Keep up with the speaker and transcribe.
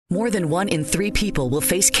More than 1 in 3 people will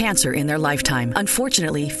face cancer in their lifetime.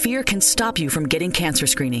 Unfortunately, fear can stop you from getting cancer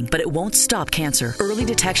screening, but it won't stop cancer. Early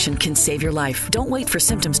detection can save your life. Don't wait for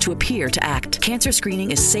symptoms to appear to act. Cancer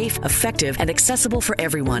screening is safe, effective, and accessible for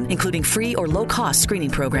everyone, including free or low-cost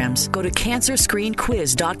screening programs. Go to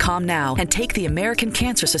cancerscreenquiz.com now and take the American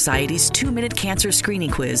Cancer Society's 2-minute cancer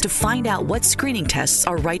screening quiz to find out what screening tests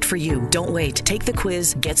are right for you. Don't wait. Take the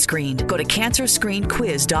quiz. Get screened. Go to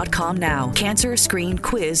cancerscreenquiz.com now.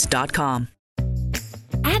 Cancerscreenquiz.com.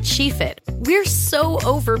 At SheFit, we're so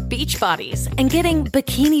over beach bodies and getting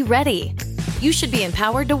bikini ready. You should be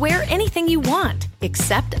empowered to wear anything you want,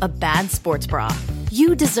 except a bad sports bra.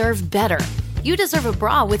 You deserve better. You deserve a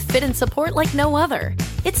bra with fit and support like no other.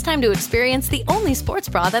 It's time to experience the only sports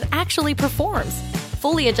bra that actually performs.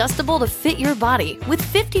 Fully adjustable to fit your body with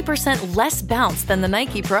 50% less bounce than the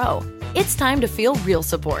Nike Pro. It's time to feel real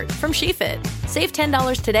support from SheFit. Save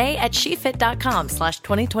 $10 today at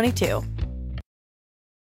shefit.com/2022.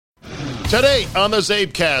 Today on the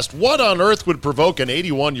Zabecast, what on earth would provoke an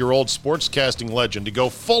 81-year-old sportscasting legend to go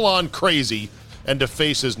full-on crazy and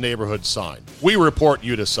deface his neighborhood sign? We report,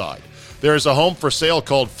 you decide. There's a home for sale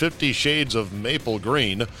called 50 Shades of Maple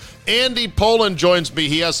Green. Andy Poland joins me.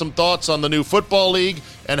 He has some thoughts on the new football league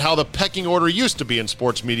and how the pecking order used to be in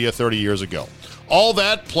sports media 30 years ago. All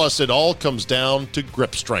that, plus it all comes down to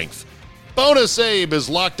grip strength. Bonus Abe is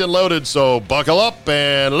locked and loaded, so buckle up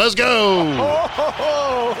and let's go!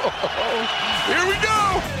 Here we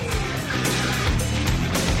go!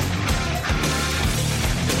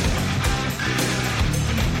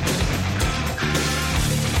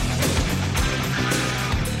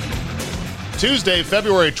 Tuesday,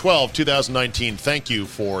 February 12, 2019. Thank you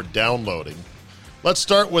for downloading. Let's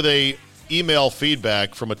start with a email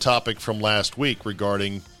feedback from a topic from last week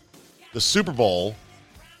regarding the Super Bowl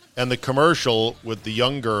and the commercial with the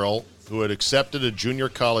young girl who had accepted a junior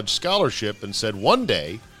college scholarship and said, one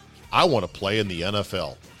day, I want to play in the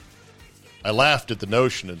NFL. I laughed at the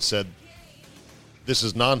notion and said, this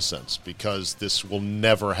is nonsense because this will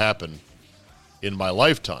never happen in my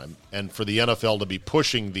lifetime. And for the NFL to be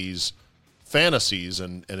pushing these fantasies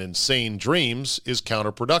and insane dreams is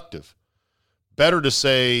counterproductive. Better to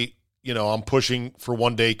say, I'm pushing for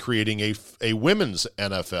one day creating a women's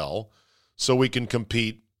NFL so we can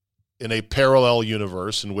compete in a parallel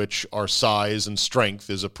universe in which our size and strength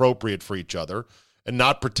is appropriate for each other and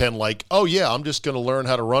not pretend like, oh, yeah, I'm just going to learn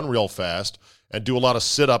how to run real fast and do a lot of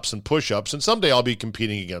sit-ups and push-ups, and someday I'll be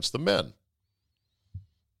competing against the men.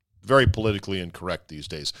 Very politically incorrect these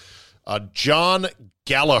days. John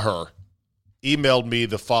Gallagher emailed me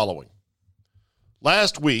the following.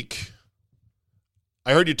 Last week,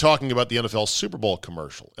 I heard you talking about the NFL Super Bowl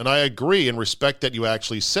commercial, and I agree and respect that you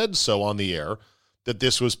actually said so on the air, that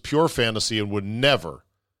this was pure fantasy and would never,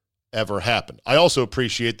 ever happen. I also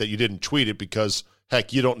appreciate that you didn't tweet it because,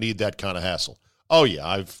 heck, you don't need that kind of hassle. Oh, yeah,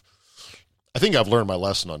 I think I've learned my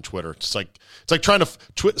lesson on Twitter. It's like trying to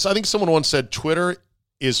I think someone once said Twitter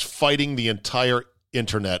is fighting the entire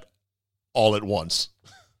internet all at once.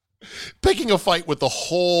 Picking a fight with the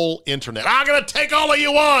whole internet. I'm going to take all of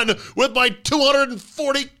you on with my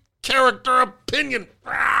 240-character opinion.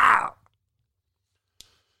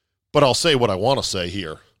 But I'll say what I want to say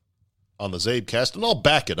here on the Zabecast, and I'll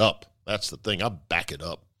back it up. That's the thing. I'll back it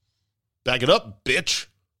up. Back it up, bitch.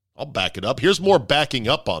 I'll back it up. Here's more backing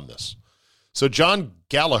up on this. So John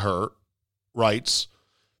Gallagher writes,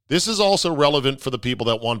 this is also relevant for the people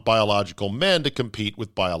that want biological men to compete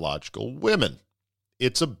with biological women.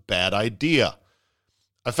 It's a bad idea.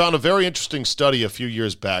 I found a very interesting study a few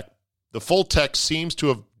years back. The full text seems to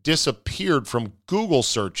have disappeared from Google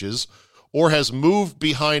searches or has moved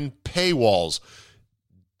behind paywalls.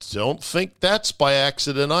 Don't think that's by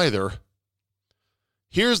accident either.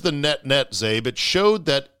 Here's the net, Zabe. It showed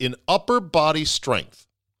that in upper body strength,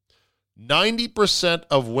 90%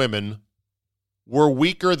 of women were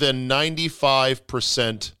weaker than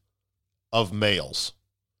 95% of males.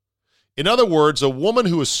 In other words, a woman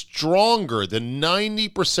who is stronger than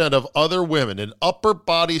 90% of other women in upper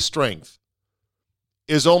body strength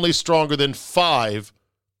is only stronger than 5%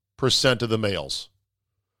 of the males.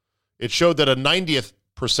 It showed that a 90th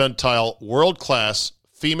percentile world-class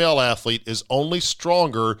female athlete is only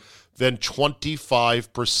stronger than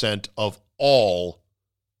 25% of all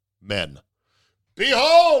men.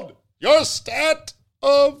 Behold, your stat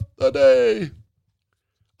of the day.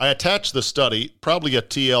 I attached the study, probably a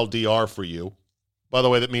TLDR for you. By the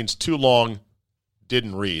way, that means too long,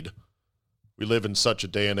 didn't read. We live in such a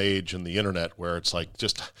day and age in the internet where it's like,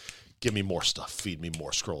 just give me more stuff, feed me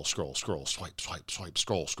more, scroll, swipe, scroll.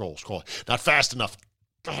 Not fast enough.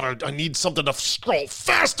 God, I need something to scroll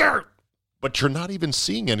faster. but you're not even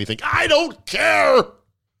seeing anything. I don't care.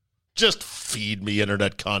 Just feed me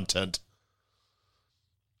internet content.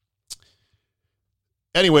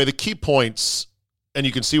 Anyway, the key points, and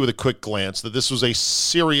you can see with a quick glance that this was a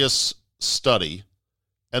serious study,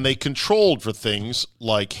 and they controlled for things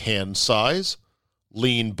like hand size,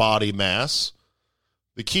 lean body mass.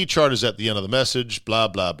 The key chart is at the end of the message, blah,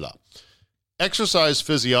 blah, blah. Exercise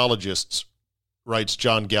physiologists, writes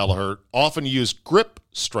John Gallagher, often use grip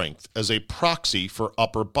strength as a proxy for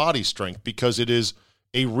upper body strength because it is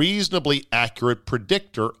a reasonably accurate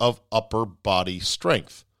predictor of upper body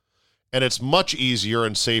strength. And it's much easier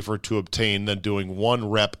and safer to obtain than doing 1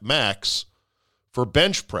 rep max for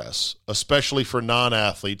bench press, especially for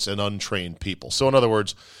non-athletes and untrained people. So in other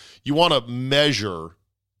words, you want to measure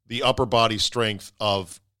the upper body strength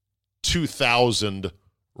of 2,000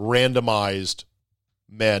 randomized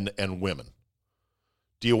men and women.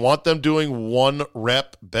 Do you want them doing 1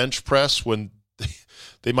 rep bench press when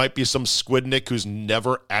they might be some squidnick who's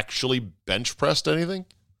never actually bench pressed anything?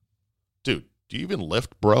 Dude, do you even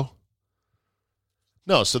lift, bro?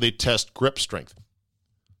 No, so they test grip strength.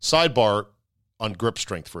 Sidebar on grip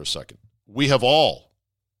strength for a second. We have all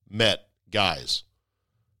met guys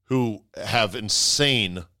who have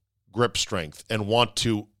insane grip strength and want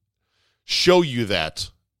to show you that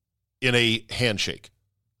in a handshake.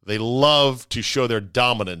 They love to show their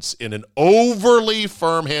dominance in an overly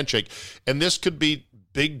firm handshake. And this could be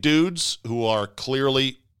big dudes who are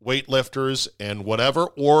clearly weightlifters and whatever,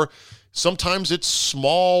 or sometimes it's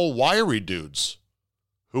small, wiry dudes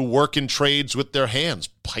who work in trades with their hands,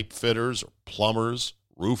 pipe fitters or plumbers,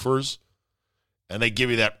 roofers, and they give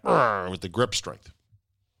you that with the grip strength.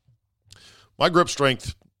 My grip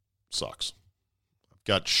strength sucks.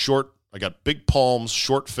 I got big palms,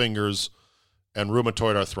 short fingers, and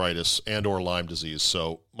rheumatoid arthritis and or Lyme disease,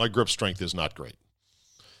 so my grip strength is not great.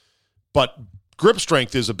 But grip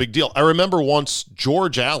strength is a big deal. I remember once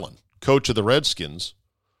George Allen, coach of the Redskins,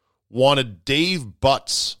 wanted Dave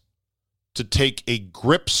Butts to take a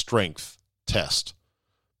grip strength test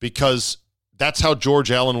because that's how George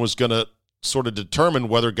Allen was going to sort of determine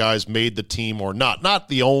whether guys made the team or not. Not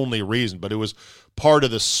the only reason, but it was part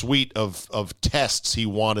of the suite of tests he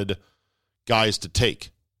wanted guys to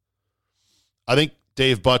take. I think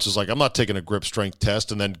Dave Butts was like, I'm not taking a grip strength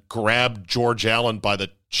test, and then grabbed George Allen by the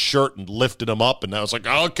shirt and lifted him up, and I was like,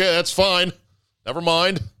 oh, okay, that's fine. Never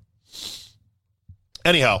mind.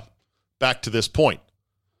 Anyhow, back to this point.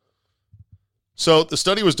 So the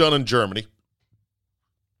study was done in Germany,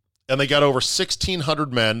 and they got over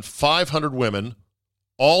 1,600 men, 500 women,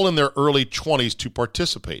 all in their early 20s to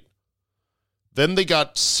participate. Then they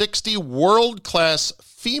got 60 world-class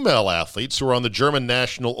female athletes who are on the German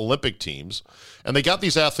national Olympic teams, and they got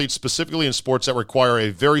these athletes specifically in sports that require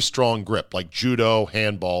a very strong grip, like judo,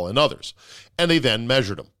 handball, and others, and they then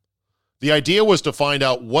measured them. The idea was to find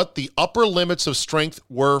out what the upper limits of strength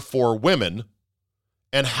were for women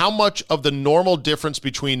and how much of the normal difference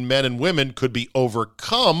between men and women could be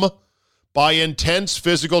overcome by intense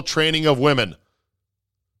physical training of women.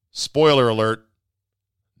 Spoiler alert,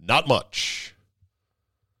 not much.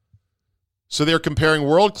 So they're comparing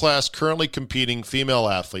world-class, currently competing female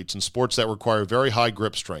athletes in sports that require very high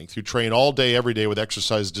grip strength, who train all day, every day with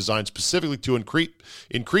exercises designed specifically to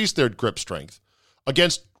increase their grip strength,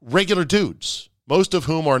 against regular dudes, most of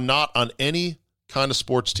whom are not on any kind of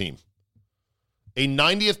sports team. A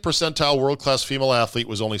 90th percentile world-class female athlete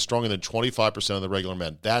was only stronger than 25% of the regular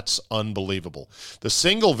men. That's unbelievable. The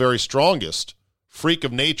single very strongest freak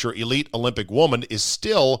of nature elite Olympic woman is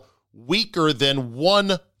still weaker than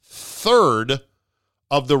 1/3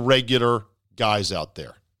 of the regular guys out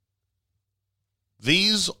there.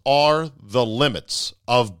 These are the limits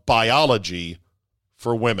of biology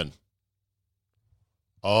for women.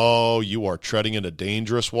 Oh, you are treading into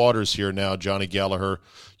dangerous waters here now, Johnny Gallagher.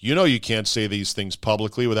 You know you can't say these things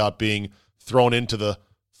publicly without being thrown into the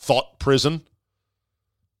thought prison.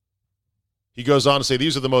 He goes on to say,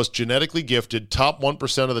 these are the most genetically gifted, top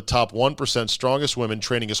 1% of the top 1% strongest women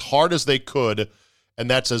training as hard as they could, and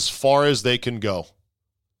that's as far as they can go.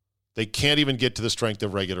 They can't even get to the strength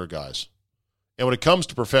of regular guys. And when it comes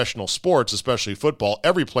to professional sports, especially football,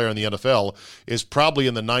 every player in the NFL is probably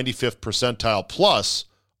in the 95th percentile plus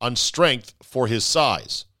on strength for his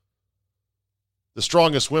size. The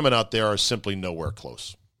strongest women out there are simply nowhere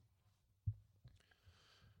close.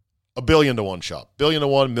 1 billion to 1 shot. 1 billion to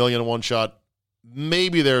 1, million to 1 shot.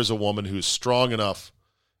 Maybe there's a woman who's strong enough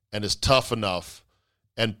and is tough enough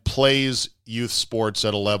and plays youth sports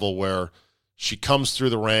at a level where she comes through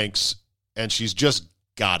the ranks and she's just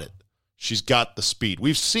got it. She's got the speed.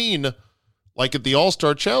 We've seen, like at the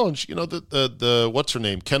All-Star Challenge, you know, the what's her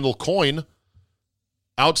name? Kendall Coyne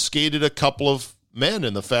outskated a couple of men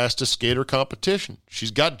in the fastest skater competition.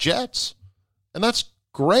 She's got jets, and that's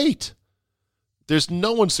great. There's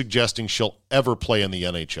no one suggesting she'll ever play in the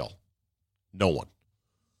NHL. No one.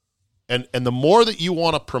 And the more that you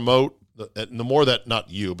want to promote, and the more that, not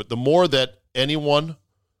you, but the more that anyone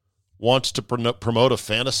wants to promote a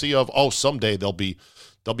fantasy of, oh, someday they'll be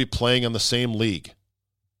playing in the same league.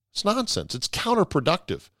 It's nonsense. It's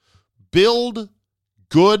counterproductive. Build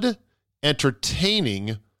good,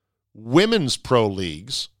 entertaining women's pro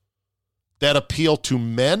leagues that appeal to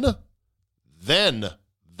men. Then,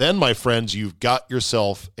 my friends, you've got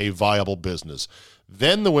yourself a viable business.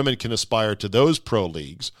 Then the women can aspire to those pro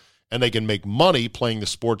leagues, and they can make money playing the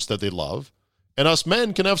sports that they love, and us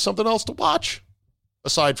men can have something else to watch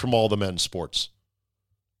aside from all the men's sports.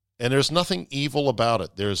 And there's nothing evil about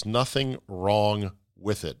it. There's nothing wrong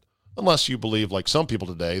with it, unless you believe, like some people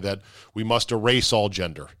today, that we must erase all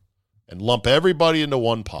gender and lump everybody into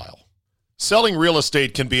one pile. Selling real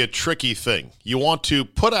estate can be a tricky thing. You want to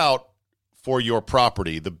put out for your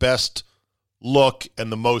property the best look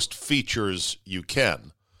and the most features you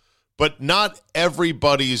can. But not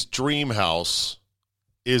everybody's dream house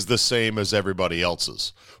is the same as everybody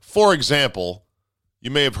else's. For example, you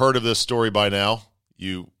may have heard of this story by now.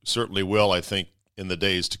 You certainly will, I think, in the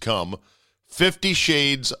days to come. 50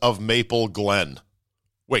 Shades of Maple Glen.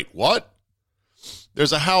 Wait, what?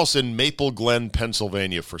 There's a house in Maple Glen,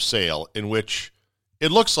 Pennsylvania for sale in which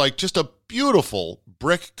it looks like just a beautiful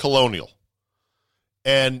brick colonial.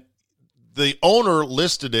 And the owner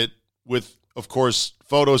listed it with, of course,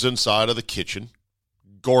 photos inside of the kitchen.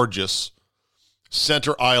 Gorgeous.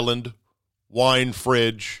 Center island, wine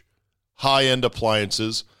fridge, high-end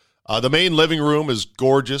appliances. The main living room is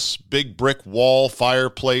gorgeous. Big brick wall,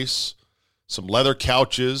 fireplace, some leather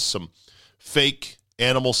couches, some fake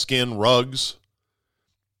animal skin rugs.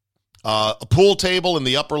 A pool table in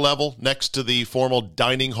the upper level next to the formal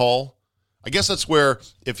dining hall. I guess that's where,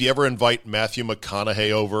 if you ever invite Matthew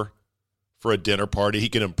McConaughey over for a dinner party, he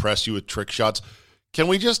can impress you with trick shots. Can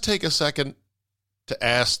we just take a second to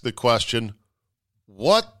ask the question,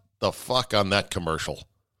 what the fuck on that commercial?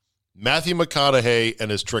 Matthew McConaughey and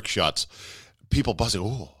his trick shots. People buzzing,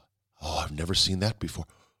 oh, I've never seen that before.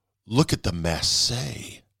 Look at the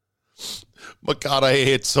massé. McConaughey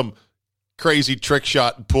hits some crazy trick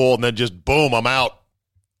shot and pull, and then just boom, I'm out.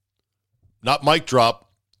 Not mic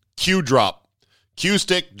drop, cue drop. Cue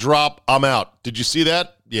stick drop, I'm out. Did you see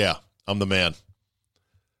that? Yeah, I'm the man.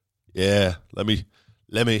 Yeah, let me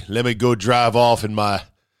go drive off in my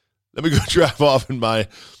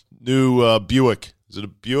new Buick. Is it a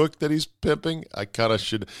Buick that he's pimping? I kind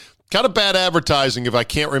of bad advertising if I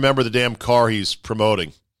can't remember the damn car he's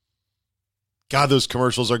promoting. God, those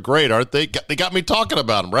commercials are great, aren't they? They got me talking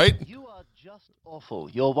about them, right? You are just awful.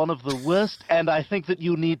 You're one of the worst, and I think that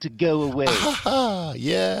you need to go away.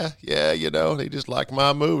 Yeah, they just like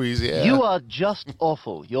my movies, yeah. You are just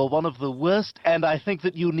awful. You're one of the worst, and I think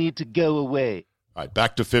that you need to go away. All right,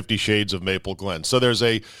 back to 50 Shades of Maple Glen. So there's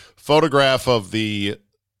a photograph of the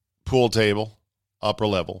pool table, upper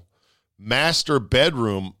level. Master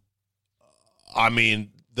bedroom, I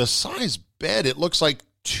mean, the size bed, it looks like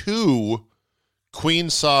two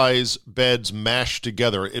queen-size beds mashed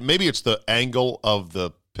together. Maybe it's the angle of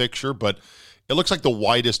the picture, but it looks like the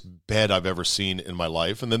widest bed I've ever seen in my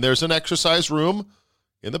life. And then there's an exercise room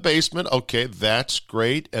in the basement. Okay, that's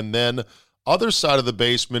great. And then other side of the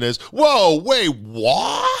basement is, whoa, wait,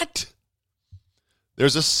 what?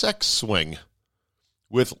 There's a sex swing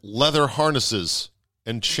with leather harnesses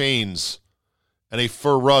and chains and a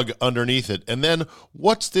fur rug underneath it. And then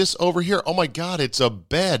what's this over here? Oh, my God, it's a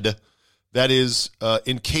bed that is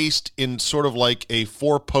encased in sort of like a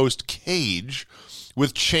four-post cage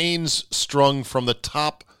with chains strung from the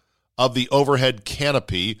top of the overhead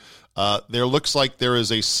canopy. There looks like there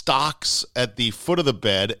is a stocks at the foot of the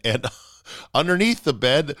bed, and underneath the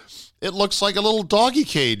bed, it looks like a little doggy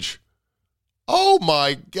cage. Oh,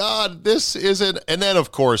 my God, this isn't... And then,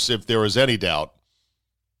 of course, if there is any doubt,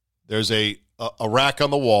 there's a rack on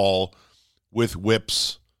the wall with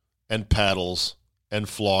whips and paddles and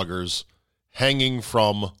floggers hanging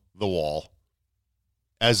from the wall,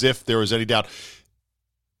 as if there was any doubt.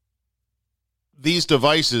 These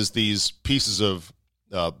devices, these pieces of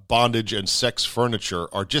bondage and sex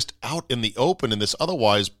furniture are just out in the open in this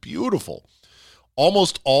otherwise beautiful,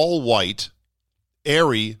 almost all white,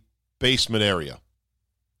 airy basement area.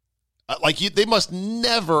 They must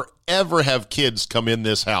never, ever have kids come in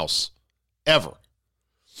this house, ever.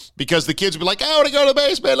 Because the kids would be like, I want to go to the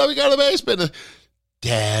basement, let me go to the basement.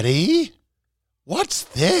 Daddy, what's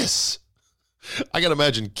this? I can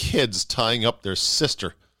imagine kids tying up their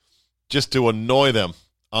sister just to annoy them.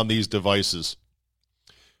 on these devices.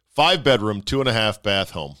 5-bedroom,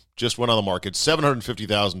 2.5-bath home. Just went on the market,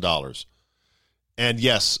 $750,000. And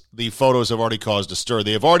yes, the photos have already caused a stir.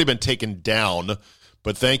 They have already been taken down,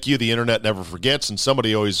 but thank you, the internet never forgets, and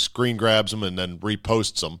somebody always screen grabs them and then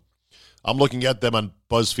reposts them. I'm looking at them on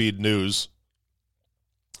BuzzFeed News.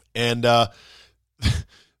 And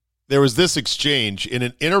there was this exchange. In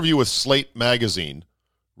an interview with Slate magazine,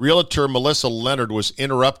 realtor Melissa Leonard was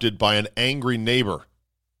interrupted by an angry neighbor.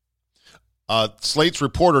 Slate's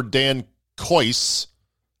reporter Dan Coyce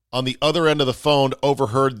on the other end of the phone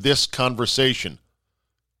overheard this conversation.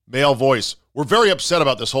 Male voice, "We're very upset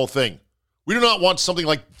about this whole thing. We do not want something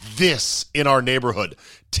like this in our neighborhood.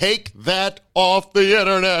 Take that off the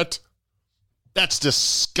internet. That's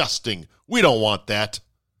disgusting. We don't want that."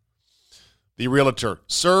 The realtor,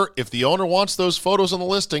 "Sir, if the owner wants those photos on the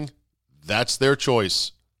listing, that's their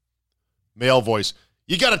choice." Male voice,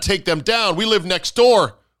 "You got to take them down. We live next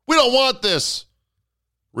door. We don't want this."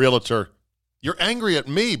 Realtor, "You're angry at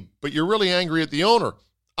me, but you're really angry at the owner.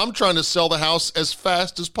 I'm trying to sell the house as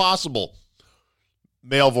fast as possible."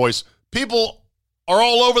 Male voice, "People are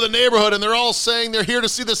all over the neighborhood, and they're all saying they're here to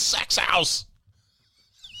see the sex house."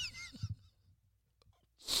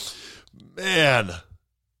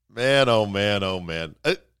 Man, oh man.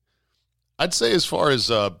 I'd say as far as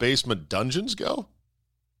basement dungeons go,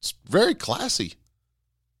 it's very classy.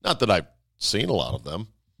 Not that I've seen a lot of them.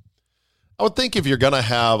 I would think if you're going to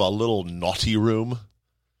have a little naughty room,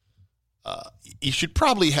 you should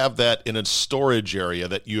probably have that in a storage area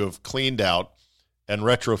that you have cleaned out and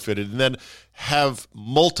retrofitted, and then have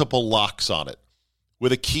multiple locks on it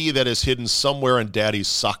with a key that is hidden somewhere in daddy's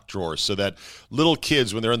sock drawer so that little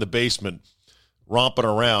kids, when they're in the basement romping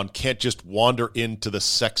around, can't just wander into the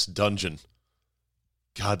sex dungeon.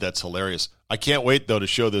 God, that's hilarious. I can't wait, though, to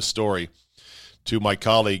show this story to my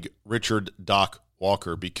colleague, Richard Doc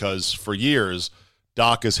Walker, because for years,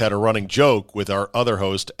 Doc has had a running joke with our other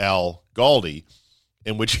host, Al Galdi,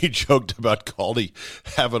 in which he joked about Galdi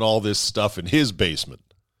having all this stuff in his basement.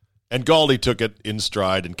 And Galdi took it in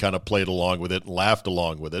stride and kind of played along with it and laughed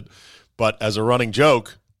along with it. But as a running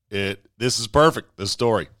joke, this is perfect, this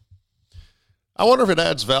story. I wonder if it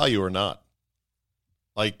adds value or not.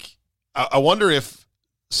 Like, I wonder if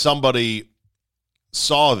somebody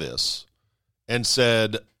saw this and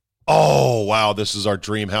said, "Oh, wow, this is our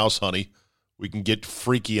dream house, honey. We can get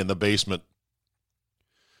freaky in the basement."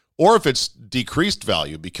 Or if it's decreased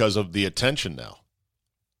value because of the attention now.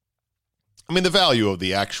 I mean, the value of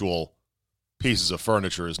the actual pieces of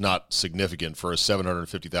furniture is not significant for a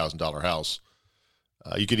 $750,000 house.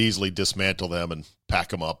 You could easily dismantle them and pack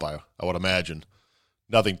them up, I would imagine.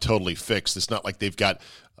 Nothing totally fixed. It's not like they've got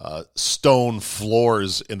stone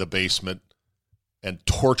floors in the basement and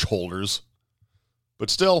torch holders. But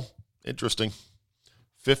still, interesting.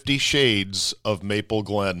 50 Shades of Maple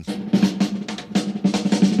Glen.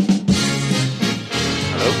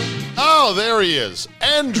 Hello? Oh, there he is.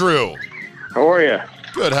 Andrew. How are you?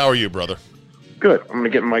 Good. How are you, brother? Good. I'm going to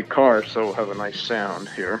get in my car so we'll have a nice sound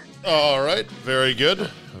here. All right. Very good.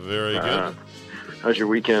 Very good. How's your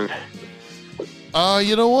weekend?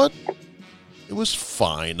 You know what? It was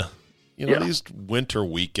fine. You know, Yeah. these winter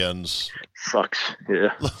weekends. Sucks. Yeah.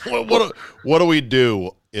 What do we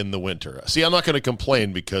do in the winter? See, I'm not going to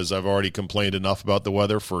complain because I've already complained enough about the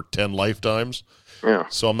weather for 10 lifetimes. Yeah.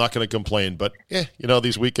 So I'm not going to complain. But, you know,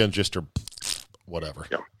 these weekends just are whatever.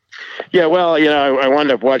 Yeah. Yeah, well, you know, I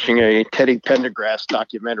wound up watching a Teddy Pendergrass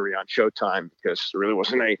documentary on Showtime because there really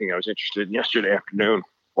wasn't anything I was interested in yesterday afternoon.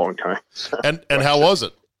 Long time. And how was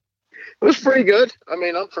it? It was pretty good. I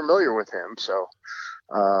mean, I'm familiar with him, so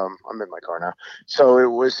I'm in my car now. So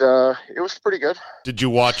it was pretty good. Did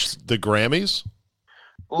you watch the Grammys?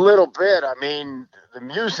 A little bit. I mean, the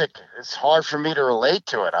music, it's hard for me to relate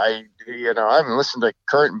to it. I haven't listened to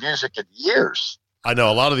current music in years. I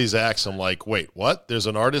know a lot of these acts. I'm like, wait, what? There's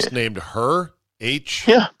an artist named Her, H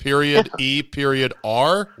period E period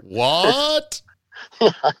R. What?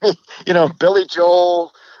 Yeah, I mean, you know, Billy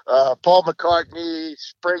Joel, Paul McCartney,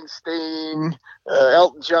 Springsteen,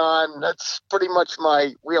 Elton John. That's pretty much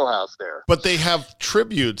my wheelhouse there. But they have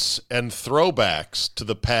tributes and throwbacks to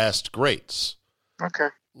the past greats. Okay.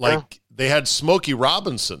 Like they had Smokey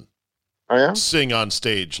Robinson Oh, yeah? sing on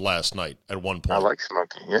stage last night at one point. I like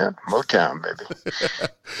Smokey. Yeah. Motown, baby.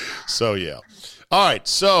 So, yeah. All right.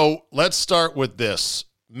 So let's start with this.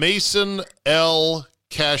 Mason L.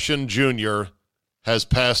 Cashin Jr. has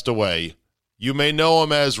passed away. You may know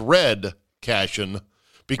him as Red Cashin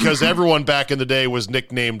because everyone back in the day was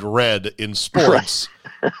nicknamed Red in sports.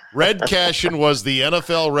 Red Cashin was the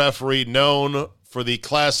NFL referee known for the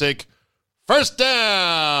classic first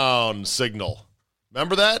down signal.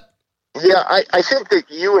 Remember that? Yeah, I think that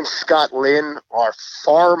you and Scott Lynn are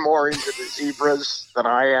far more into the zebras than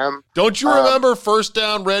I am. Don't you remember first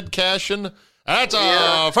down, Red Cashin? That's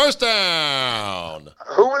a first down.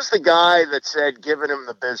 Who was the guy that said giving him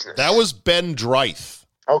the business? That was Ben Dreith.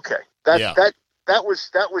 Okay, that was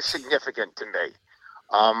significant to me.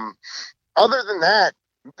 Other than that,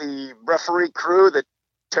 the referee crew that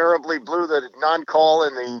terribly blew the non-call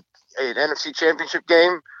in the NFC Championship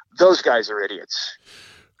game, those guys are idiots.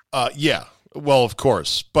 Yeah, well, of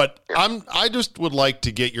course. But I just would like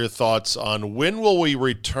to get your thoughts on when will we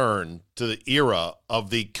return to the era of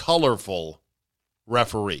the colorful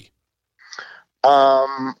referee?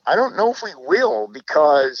 I don't know if we will,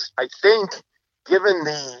 because I think given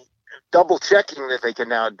the double checking that they can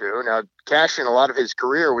now do, now Cashin, a lot of his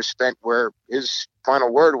career was spent where his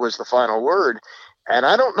final word was the final word. And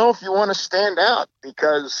I don't know if you want to stand out,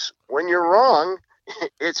 because when you're wrong,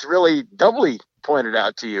 it's really doubly pointed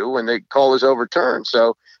out to you when the call is overturned.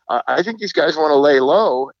 So I think these guys want to lay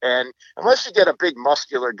low. And unless you get a big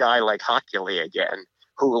muscular guy like Hockley again,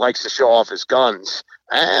 who likes to show off his guns,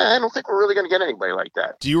 I don't think we're really going to get anybody like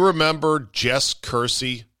that. Do you remember Jess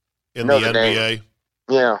Kersey in the NBA? Name.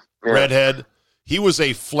 Yeah. Redhead. He was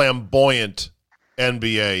a flamboyant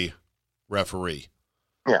NBA referee.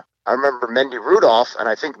 Yeah. I remember Mendy Rudolph, and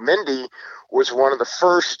I think Mendy was one of the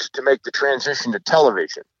first to make the transition to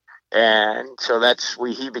television. And so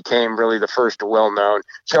he became really the first well-known.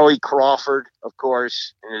 Joey Crawford, of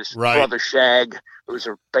course, and his brother Shag, who was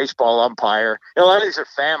a baseball umpire. A lot of these are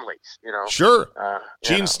families, Sure.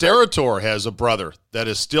 Gene Steratore has a brother that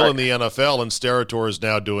is still in the NFL, and Steratore is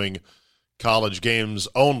now doing college games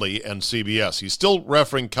only and CBS. He's still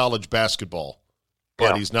refereeing college basketball,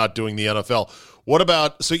 but he's not doing the NFL. What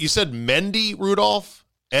about, so you said Mendy Rudolph?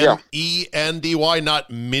 M-E-N-D-Y, not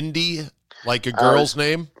Mindy, like a girl's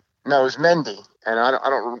name? No, it was Mendy, and I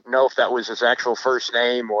don't know if that was his actual first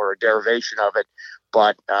name or a derivation of it,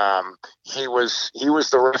 but he was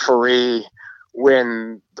the referee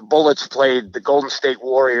when the Bullets played the Golden State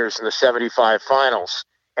Warriors in the 75 finals,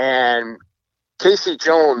 and Casey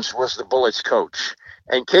Jones was the Bullets coach,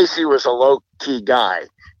 and Casey was a low-key guy,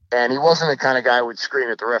 and he wasn't the kind of guy who would scream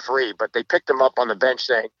at the referee, but they picked him up on the bench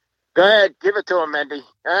saying, "Go ahead, give it to him, Mendy.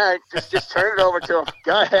 All right, just turn it over to him.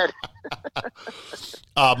 Go ahead."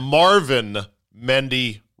 Marvin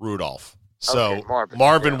Mendy Rudolph. So okay,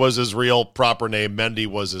 Marvin was his real proper name. Mendy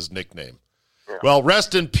was his nickname. Yeah. Well,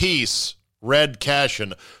 rest in peace, Red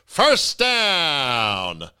Cashin. First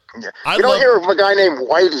down. Yeah. You don't hear of a guy named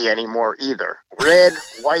Whitey anymore either. Red,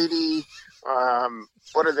 Whitey.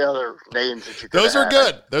 What are the other names that you could Those have? are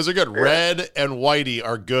good. Those are good. Yeah. Red and Whitey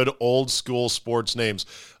are good old school sports names.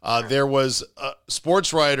 There was a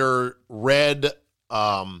sports writer, Red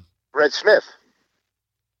Smith.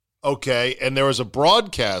 Okay, and there was a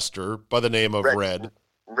broadcaster by the name of Red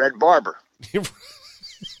Barber.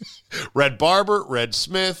 Red Barber, Red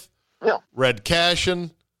Smith, Red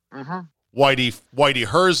Cashin, Whitey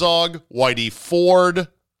Herzog, Whitey Ford.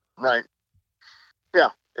 Right. Yeah.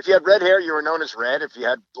 If you had red hair, you were known as Red. If you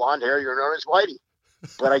had blonde hair, you were known as Whitey.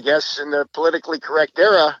 But I guess in the politically correct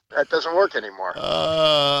era, that doesn't work anymore.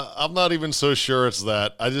 I'm not even so sure it's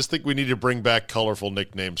that. I just think we need to bring back colorful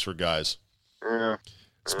nicknames for guys. Yeah.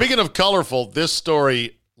 Speaking of colorful, this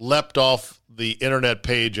story leapt off the internet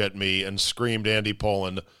page at me and screamed Andy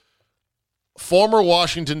Poland. Former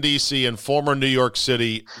Washington, D.C. and former New York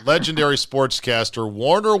City legendary sportscaster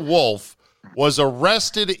Warner Wolf was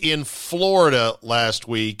arrested in Florida last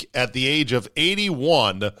week at the age of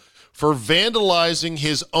 81 for vandalizing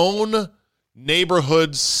his own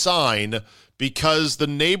neighborhood sign because the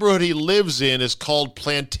neighborhood he lives in is called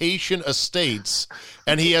Plantation Estates,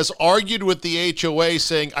 and he has argued with the HOA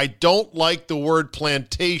saying, "I don't like the word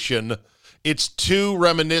plantation. It's too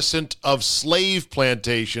reminiscent of slave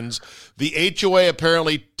plantations." The HOA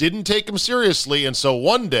apparently didn't take him seriously, and so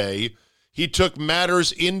one day he took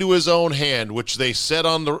matters into his own hand, which they said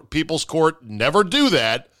on the People's Court, never do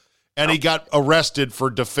that, and he got arrested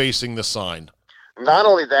for defacing the sign. Not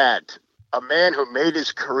only that, a man who made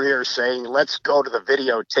his career saying, "Let's go to the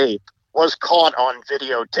videotape," was caught on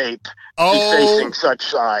videotape defacing such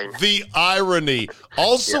sign. The irony.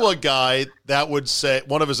 Also a guy that would say,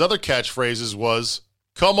 one of his other catchphrases was,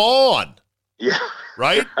 "Come on." Yeah.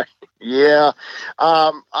 Right? Yeah.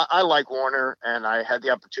 I like Warner, and I had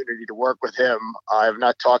the opportunity to work with him. I have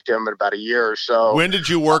not talked to him in about a year or so. When did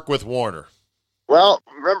you work with Warner? Well,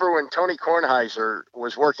 remember when Tony Kornheiser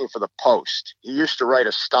was working for the Post? He used to write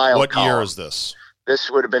a style What column. year is this? This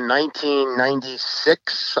would have been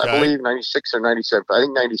 1996, I believe, 96 or 97. I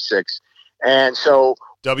think 96. And so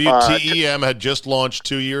WTEM had just launched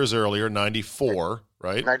 2 years earlier, 94,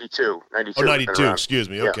 right? 92. Oh, 92, excuse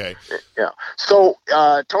me. Okay. Yeah. So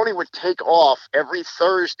Tony would take off every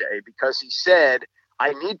Thursday because he said,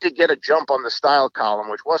 I need to get a jump on the style column,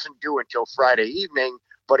 which wasn't due until Friday evening,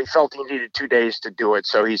 but he felt he needed 2 days to do it.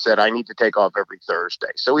 So he said, I need to take off every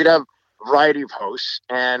Thursday. So we'd have a variety of hosts.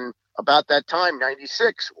 And about that time,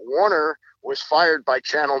 96, Warner was fired by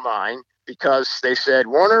Channel 9 because they said,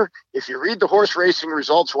 Warner, if you read the horse racing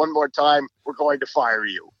results one more time, we're going to fire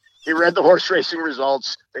you. He read the horse racing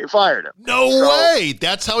results. They fired him. No way.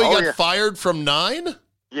 That's how he got fired from 9?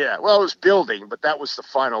 Yeah. Well, it was building, but that was the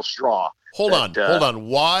final straw. Hold on.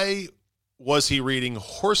 Why was he reading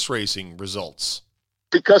horse racing results?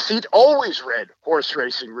 Because he'd always read horse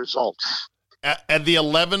racing results. At the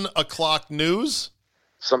 11 o'clock news?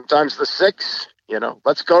 Sometimes the 6,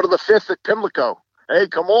 let's go to the 5th at Pimlico. Hey,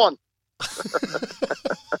 come on.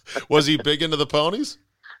 Was he big into the ponies?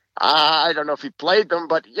 I don't know if he played them,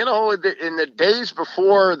 but, in the days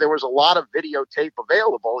before there was a lot of videotape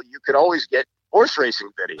available, you could always get horse racing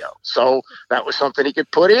video. So that was something he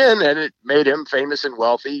could put in, and it made him famous and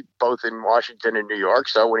wealthy, both in Washington and New York.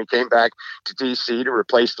 So when he came back to D.C. to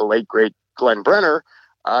replace the late, great Glenn Brenner,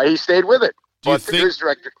 he stayed with it.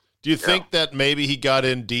 Do you think that maybe he got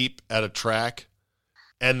in deep at a track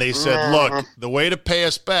and they said, look, the way to pay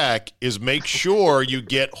us back is make sure you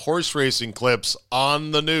get horse racing clips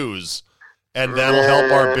on the news, and that'll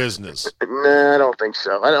help our business? No, I don't think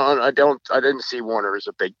so. I didn't see Warner as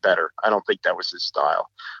a big bettor. I don't think that was his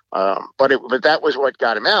style. But that was what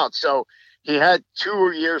got him out. So he had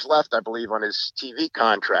 2 years left, I believe, on his TV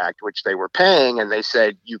contract, which they were paying. And they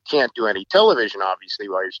said, you can't do any television, obviously,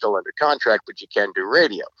 while you're still under contract, but you can do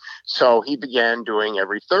radio. So he began doing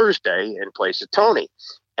every Thursday in place of Tony.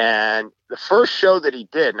 And the first show that he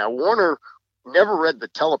did, now Warner never read the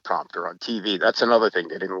teleprompter on TV. That's another thing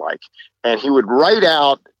they didn't like. And he would write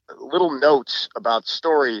out little notes about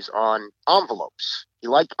stories on envelopes. He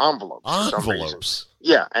liked envelopes. Envelopes?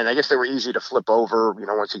 Yeah, and I guess they were easy to flip over,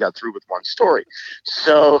 once he got through with one story.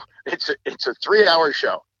 So it's a 3-hour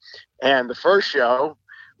show. And the first show,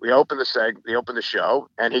 they open the show,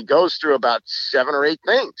 and he goes through about 7 or 8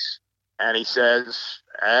 things. And he says,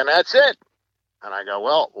 and that's it. And I go,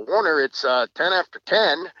 well, Warner, it's 10 after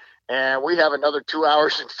 10. And we have another 2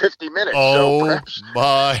 hours and 50 minutes. Oh,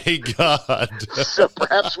 my God. So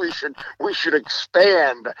perhaps we should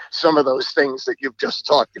expand some of those things that you've just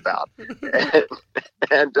talked about.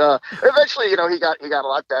 And eventually, he got a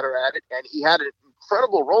lot better at it. And he had an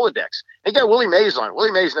incredible Rolodex. He got Willie Mays on it.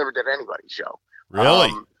 Willie Mays never did anybody's show. Really?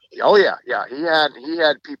 Oh, yeah. He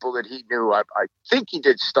had people that he knew. I think he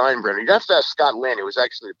did Steinbrenner. You'd have to ask Scott Lynn, who was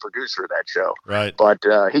actually the producer of that show. Right. But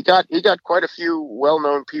he got quite a few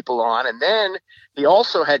well-known people on. And then he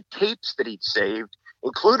also had tapes that he'd saved,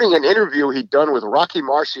 including an interview he'd done with Rocky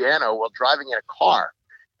Marciano while driving in a car.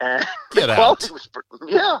 And Get out.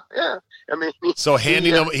 Yeah. I mean, so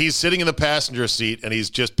he's sitting in the passenger seat, and he's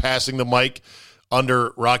just passing the mic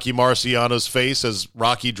under Rocky Marciano's face as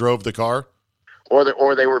Rocky drove the car?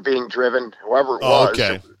 Or they were being driven, whoever it was.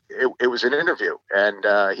 Okay. It was an interview, and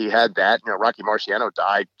he had that. Rocky Marciano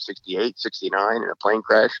died 68, 69 in a plane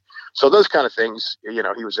crash. So those kind of things, he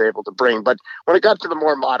was able to bring. But when it got to the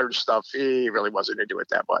more modern stuff, he really wasn't into it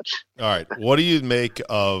that much. All right. What do you make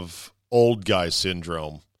of old guy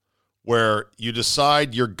syndrome, where you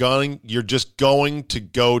decide you're just going to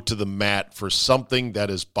go to the mat for something that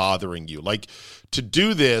is bothering you? Like, to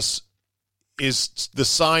do this is the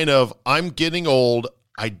sign of, I'm getting old,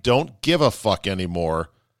 I don't give a fuck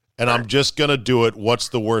anymore, and I'm just going to do it. What's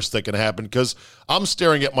the worst that can happen? Because I'm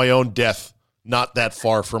staring at my own death not that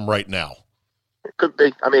far from right now. It could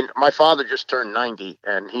be. I mean, my father just turned 90,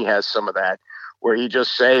 and he has some of that, where he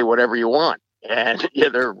just say whatever you want. And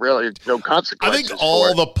there are really no consequences. I think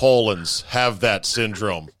all the Polans have that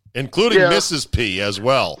syndrome, including Mrs. P as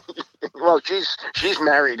well. Well, she's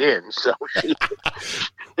married in, so she...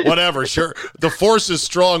 Whatever, sure. The force is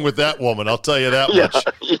strong with that woman, I'll tell you that much.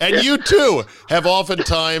 Yeah. And you, too, have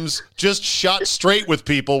oftentimes just shot straight with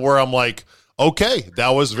people where I'm like, okay, that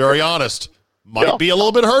was very honest. Might be a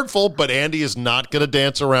little bit hurtful, but Andy is not going to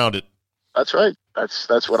dance around it. That's right.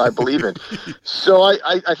 That's what I believe in. So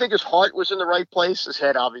I think his heart was in the right place. His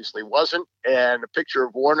head obviously wasn't. And a picture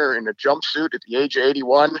of Warner in a jumpsuit at the age of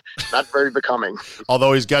 81, not very becoming.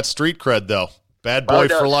 Although he's got street cred, though. Bad boy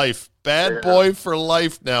for life. Bad boy for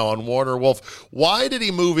life now on Warner Wolf. Why did he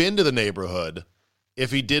move into the neighborhood if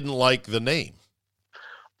he didn't like the name?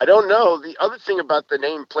 I don't know. The other thing about the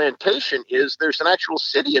name Plantation is there's an actual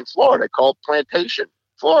city in Florida called Plantation,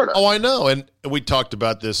 Florida. Oh, I know. And we talked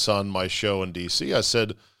about this on my show in D.C. I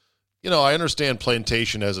said, I understand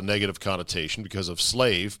plantation has a negative connotation because of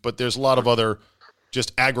slave, but there's a lot of other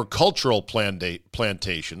just agricultural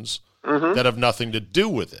plantations that have nothing to do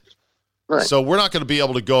with it. Right. So we're not going to be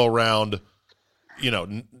able to go around,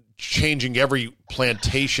 changing every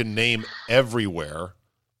plantation name everywhere.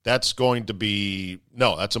 That's going to be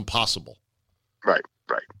that's impossible. Right.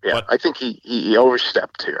 Yeah, But I think he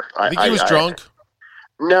overstepped here. I think he was drunk.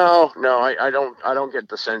 No, I don't get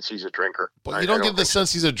the sense he's a drinker. But you don't get the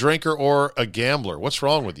sense he's a drinker or a gambler. What's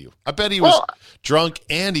wrong with you? I bet he was drunk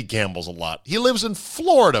and he gambles a lot. He lives in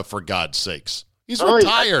Florida, for God's sakes. He's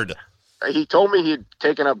retired. He told me he'd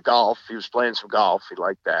taken up golf. He was playing some golf. He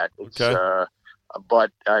liked that. Okay.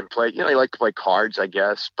 But I played. He liked to play cards, I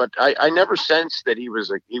guess. But I never sensed that he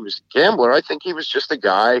was a gambler. I think he was just a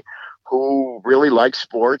guy who really liked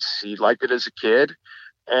sports. He liked it as a kid.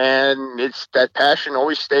 And it's that passion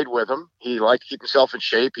always stayed with him. He liked to keep himself in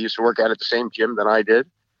shape. He used to work out at the same gym that I did.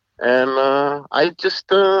 And I just,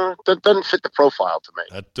 that doesn't fit the profile to me.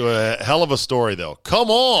 That's a hell of a story, though.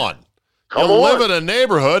 Come on. You live in a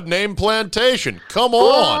neighborhood named Plantation. Come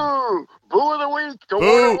on. Boo of the week. Don't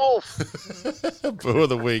want a wolf. Boo of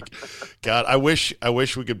the week. God, I wish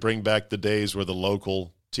we could bring back the days where the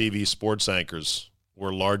local TV sports anchors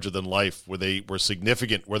were larger than life, where they were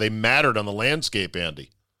significant, where they mattered on the landscape, Andy.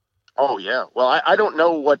 Oh, yeah. Well, I don't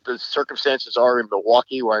know what the circumstances are in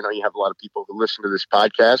Milwaukee, where I know you have a lot of people who listen to this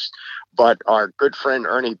podcast, but our good friend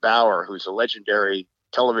Ernie Bauer, who's a legendary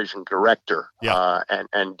television director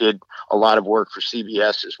and did a lot of work for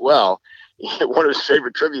CBS as well, one of his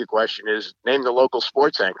favorite trivia questions is, name the local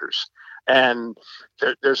sports anchors. And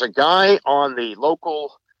there's a guy on the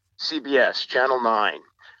local CBS, Channel 9,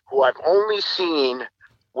 who I've only seen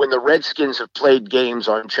when the Redskins have played games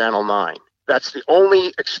on Channel 9. That's the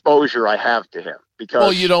only exposure I have to him.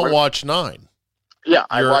 Because you don't watch 9. Yeah,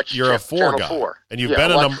 I watch. You're a 4 Channel guy, 4. And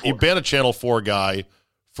you've been a Channel 4 guy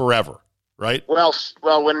forever, right? Well,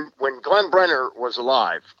 when Glenn Brenner was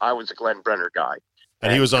alive, I was a Glenn Brenner guy,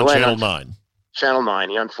 and he was on Channel 9. Channel 9.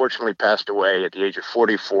 He unfortunately passed away at the age of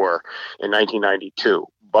 44 in 1992.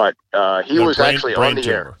 But he was actually on the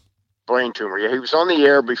air. Brain tumor. Yeah, he was on the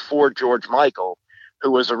air before George Michael,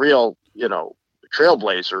 who was a real,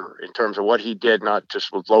 trailblazer in terms of what he did, not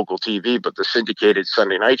just with local TV, but the syndicated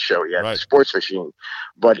Sunday night show. He had the Sports Machine.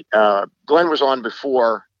 But Glenn was on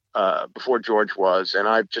before George was, and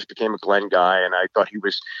I just became a Glenn guy, and I thought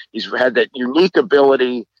he's had that unique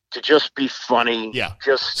ability to just be funny. Yeah,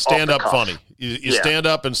 just stand up funny. You stand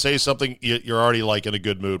up and say something, you're already like in a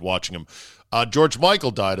good mood watching him. George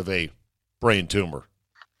Michael died of a brain tumor.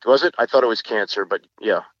 Was it? I thought it was cancer, but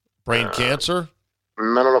yeah. Brain cancer? I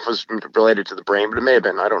don't know if it was related to the brain, but it may have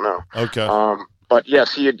been. I don't know. Okay. But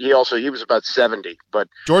yes, he was about 70. But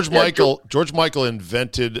George Michael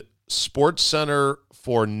invented Sports Center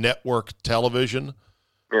for network television.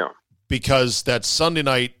 Yeah. Because that Sunday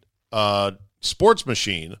night Sports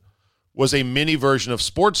Machine was a mini version of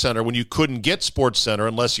Sports Center when you couldn't get Sports Center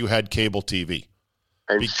unless you had cable TV.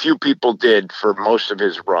 And few people did for most of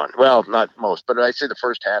his run. Well, not most, but I'd say the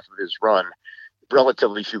first half of his run,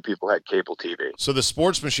 relatively few people had cable TV. So the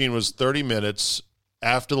Sports Machine was 30 minutes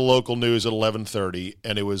after the local news at 11:30,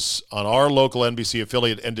 and it was on our local NBC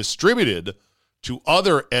affiliate and distributed to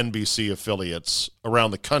other NBC affiliates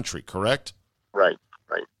around the country, correct? Right.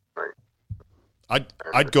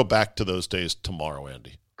 I'd go back to those days tomorrow,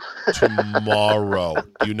 Andy. Tomorrow.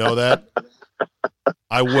 Do you know that?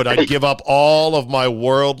 I would. I'd give up all of my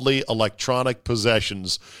worldly electronic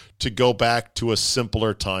possessions to go back to a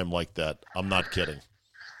simpler time like that. I'm not kidding.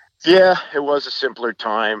 Yeah, it was a simpler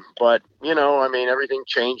time, but everything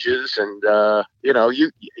changes, and do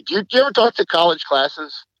you ever talk to college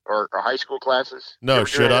classes or high school classes? No,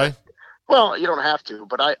 should I? Well, you don't have to,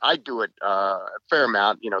 but I do it a fair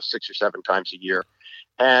amount, 6 or 7 times a year,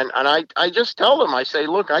 and I just tell them, I say,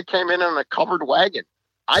 look, I came in on a covered wagon.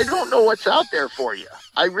 I don't know what's out there for you.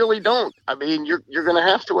 I really don't. I mean, you're going to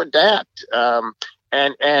have to adapt.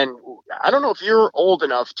 And I don't know if you're old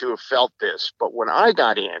enough to have felt this, but when I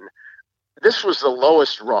got in, this was the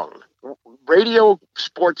lowest rung. Radio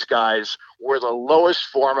sports guys were the lowest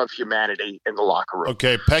form of humanity in the locker room.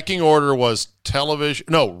 Okay, pecking order was television.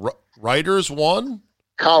 No, writers won?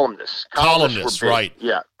 Columnists. Columnists, right.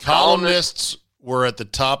 Yeah. Columnists were at the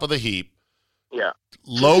top of the heap. Yeah.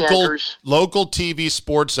 Local TV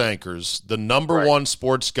sports anchors, the number one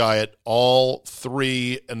sports guy at all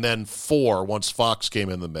 3 and then 4 once Fox came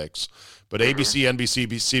in the mix. But ABC, NBC,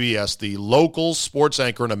 CBS, the local sports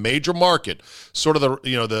anchor in a major market, sort of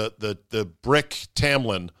the Brick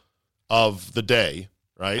Tamlin of the day,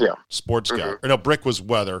 right? Yeah. Sports guy. Or no, Brick was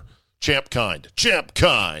weather. Champ Kind.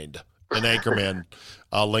 in Anchorman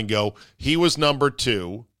lingo. He was number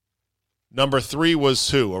 2. Number 3 was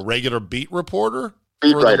who? A regular beat reporter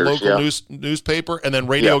Beat for writers, the local newspaper, and then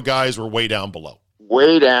radio guys were way down below.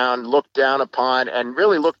 Way down, looked down upon, and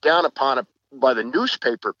really looked down upon by the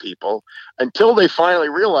newspaper people until they finally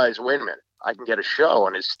realized, wait a minute, I can get a show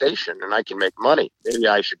on his station and I can make money. Maybe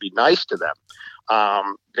I should be nice to them.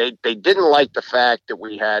 They didn't like the fact that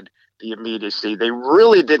we had the immediacy. They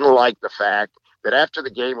really didn't like the fact that after the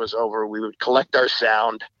game was over, we would collect our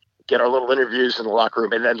sound, get our little interviews in the locker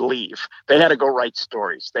room, and then leave. They had to go write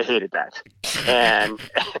stories. They hated that.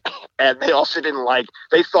 And they also didn't like,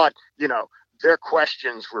 they thought, their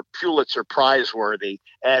questions were Pulitzer Prize worthy,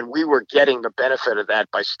 and we were getting the benefit of that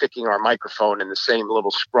by sticking our microphone in the same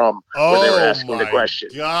little scrum where they were asking the question.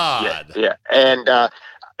 God. Yeah. And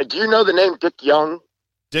do you know the name Dick Young?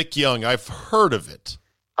 Dick Young, I've heard of it.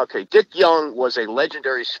 Okay, Dick Young was a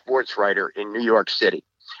legendary sports writer in New York City.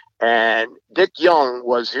 And Dick Young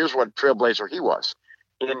here's what trailblazer he was.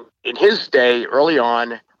 In his day, early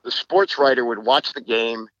on, the sports writer would watch the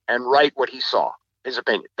game and write what he saw, his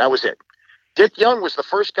opinion. That was it. Dick Young was the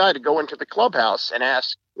first guy to go into the clubhouse and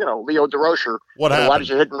ask, Leo DeRocher, what happened? Why did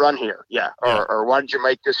you hit and run here? Or why did you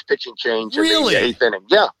make this pitching change in Really? the 8th inning?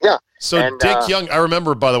 Yeah. So Dick Young, I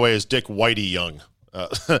remember, by the way, is Dick Whitey Young.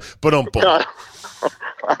 But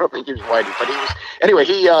I don't think he was Whitey, but he was. Anyway,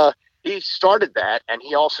 he started that, and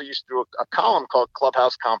he also used to do a column called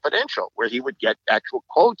Clubhouse Confidential, where he would get actual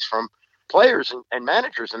quotes from players and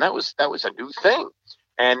managers, and that was a new thing.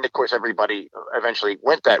 And of course, everybody eventually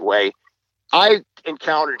went that way. I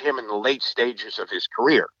encountered him in the late stages of his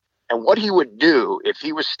career. And what he would do if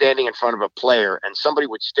he was standing in front of a player and somebody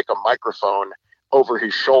would stick a microphone over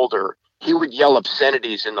his shoulder, he would yell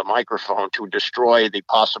obscenities in the microphone to destroy the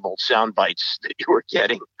possible sound bites that you were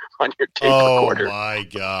getting on your tape recorder. Oh, my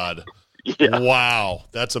God. Yeah. Wow.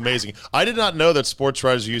 That's amazing. I did not know that sports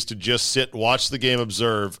writers used to just sit, watch the game,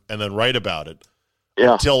 observe, and then write about it.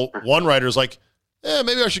 Yeah. Until one writer's like,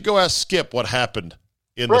 maybe I should go ask Skip what happened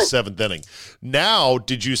in the 7th inning. Now,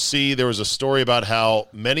 did you see there was a story about how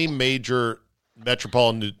many major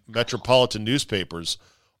metropolitan newspapers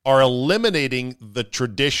are eliminating the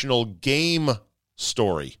traditional game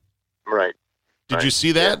story? Right. Did you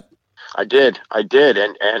see that? Yeah. I did.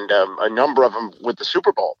 And a number of them with the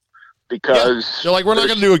Super Bowl, because they're like, we're not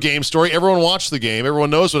going to do a game story. Everyone watched the game. Everyone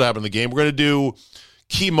knows what happened in the game. We're going to do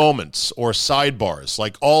key moments or sidebars,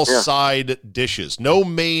 like all side dishes. No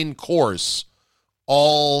main course,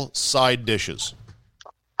 all side dishes.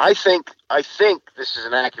 I think this is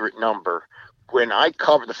an accurate number. When I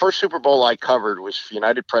covered the first Super Bowl I covered was for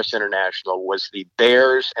United Press International, was the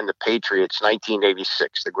Bears and the Patriots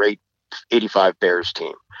 1986, the great 85 Bears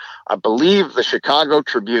team. I believe the Chicago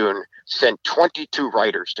Tribune sent 22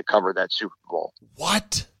 writers to cover that Super Bowl.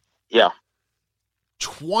 What? Yeah.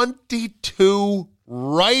 22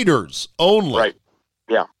 writers only. Right.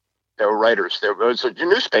 Yeah. They were writers. There was a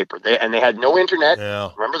newspaper. They had no internet. Yeah.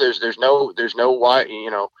 Remember, there's no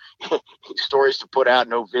stories to put out,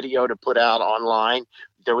 no video to put out online.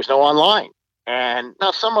 There was no online. And now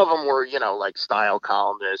some of them were, like style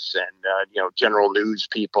columnists and general news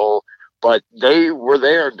people, but they were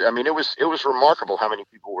there. I mean, it was remarkable how many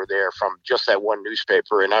people were there from just that one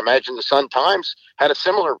newspaper. And I imagine the Sun-Times had a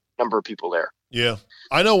similar number of people there. Yeah.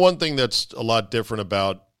 I know one thing that's a lot different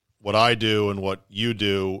about what I do and what you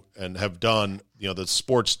do and have done, the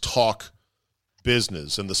sports talk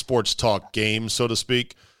business and the sports talk game, so to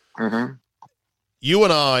speak. Mm-hmm. You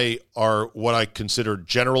and I are what I consider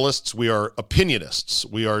generalists. We are opinionists.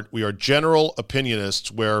 We are general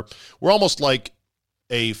opinionists, where we're almost like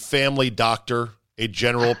a family doctor, a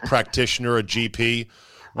general practitioner, a GP.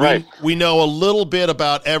 Right. We know a little bit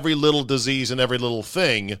about every little disease and every little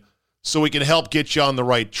thing, so we can help get you on the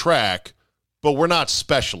right track. But we're not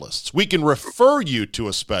specialists. We can refer you to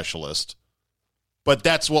a specialist, but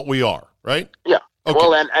that's what we are, right? Yeah. Okay.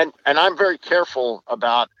 Well, and I'm very careful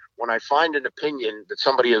about when I find an opinion that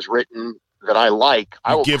somebody has written that I like,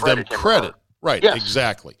 I will give them credit. Right. Yes.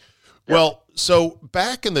 Exactly. Yeah. Well, so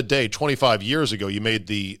back in the day, 25 years ago, you made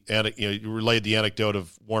you relayed the anecdote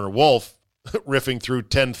of Warner Wolf riffing through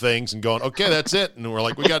 10 things and going, okay, that's it. And we're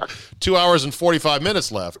like, we got 2 hours and 45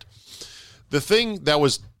 minutes left. The thing that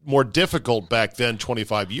was more difficult back then,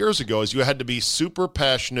 25 years ago, is you had to be super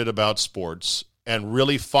passionate about sports and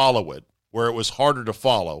really follow it, where it was harder to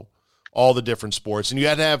follow all the different sports. And you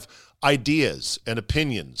had to have ideas and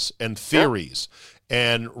opinions and theories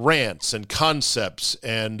and rants and concepts.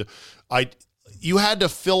 And you had to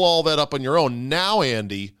fill all that up on your own. Now,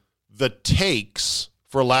 Andy, the takes,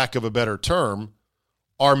 for lack of a better term,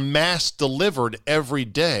 are mass delivered every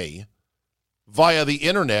day via the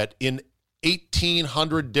internet in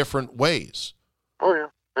 1,800 different ways. Oh, yeah.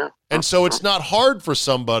 Yeah. And so it's not hard for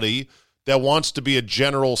somebody that wants to be a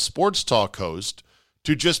general sports talk host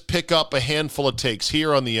to just pick up a handful of takes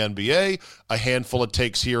here on the NBA, a handful of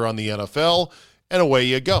takes here on the NFL, and away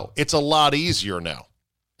you go. It's a lot easier now.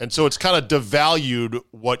 And so it's kind of devalued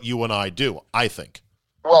what you and I do, I think.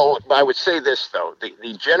 Well, I would say this, though.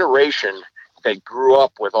 The generation that grew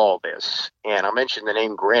up with all this, and I mentioned the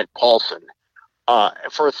name Grant Paulson,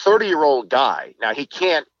 for a 30-year-old guy, now he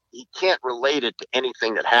can't relate it to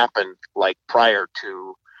anything that happened like prior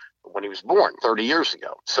to when he was born 30 years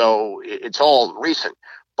ago. So it's all recent.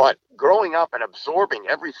 But growing up and absorbing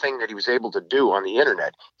everything that he was able to do on the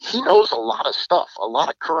internet, he knows a lot of stuff, a lot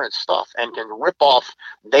of current stuff, and can rip off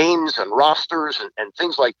names and rosters and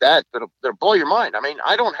things like that that'll blow your mind. I mean,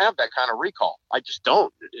 I don't have that kind of recall. I just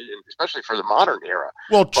don't, especially for the modern era.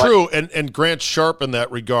 Well, true, and Grant's sharp in that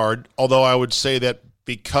regard, although I would say that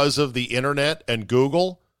because of the internet and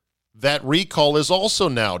Google, that recall is also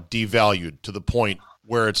now devalued to the point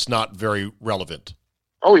where it's not very relevant.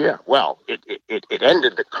 Oh, yeah. Well, it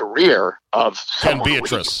ended the career of Ken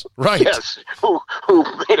Beatrice, right? Yes, who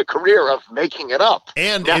made a career of making it up.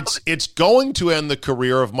 And now, it's going to end the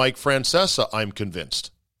career of Mike Francesa, I'm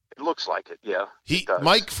convinced. It looks like it, yeah.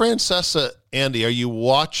 Mike Francesa, Andy, are you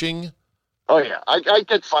watching? Oh, yeah. I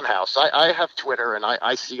get Funhouse. I have Twitter, and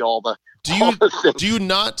I see all the things. Do you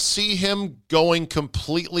not see him going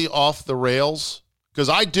completely off the rails? Because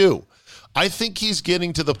I do. I think he's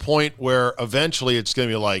getting to the point where eventually it's going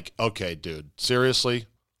to be like, okay, dude, seriously?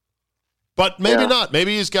 But maybe not.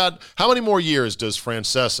 Maybe he's got – how many more years does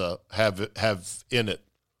Francesa have in it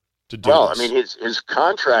to do Well, this? I mean, his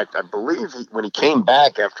contract, I believe when he came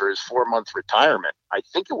back after his 4-month retirement, I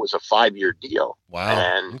think it was a 5-year deal.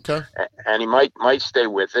 Wow. Okay. And he might stay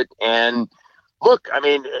with it. And look, I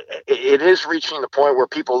mean, it is reaching the point where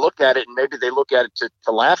people look at it and maybe they look at it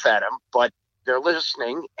to laugh at him, but they're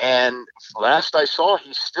listening, and last I saw,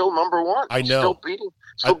 he's still number one. I know.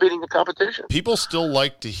 Still beating the competition. People still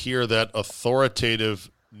like to hear that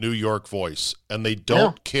authoritative New York voice, and they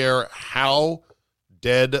don't care how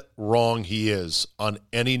dead wrong he is on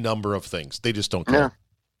any number of things. They just don't care.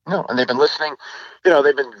 No, and they've been listening.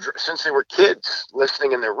 They've been, since they were kids,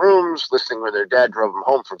 listening in their rooms, listening when their dad drove them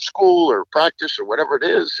home from school or practice or whatever it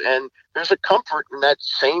is. And there's a comfort in that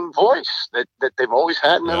same voice that they've always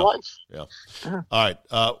had in their life. Yeah. All right.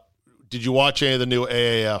 Did you watch any of the new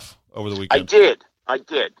AAF over the weekend? I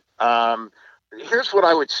did. Here's what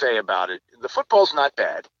I would say about it. The football's not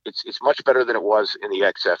bad. It's much better than it was in the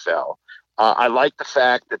XFL. I like the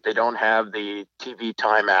fact that they don't have the TV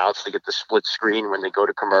timeouts. They get the split screen when they go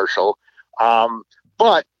to commercial.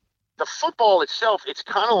 But the football itself, it's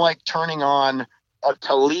kind of like turning on a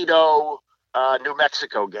Toledo, New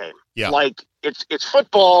Mexico game. Yeah. Like it's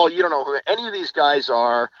football. You don't know who any of these guys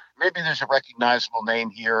are. Maybe there's a recognizable name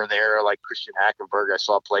here or there, like Christian Hackenberg I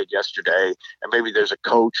saw played yesterday. And maybe there's a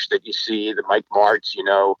coach that you see, the Mike Martz,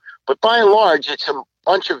 But by and large, it's a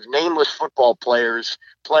bunch of nameless football players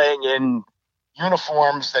playing in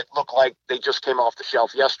uniforms that look like they just came off the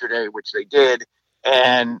shelf yesterday, which they did.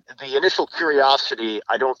 And the initial curiosity,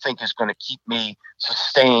 I don't think, is going to keep me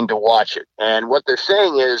sustained to watch it. And what they're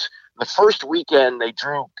saying is the first weekend they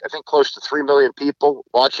drew, I think, close to 3 million people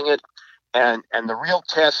watching it. And the real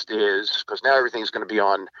test is, because now everything's going to be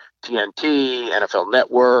on TNT, NFL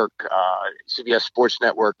Network, CBS Sports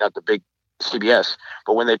Network, not the big CBS.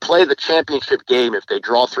 But when they play the championship game, if they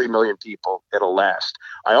draw 3 million people, it'll last.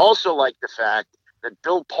 I also like the fact that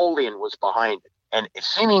Bill Polian was behind it. And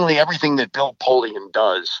seemingly everything that Bill Polian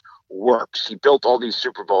does works. He built all these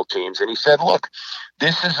Super Bowl teams. And he said, look,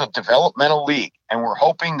 this is a developmental league, and we're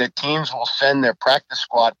hoping that teams will send their practice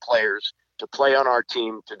squad players to play on our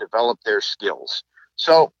team to develop their skills.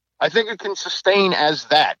 So I think it can sustain as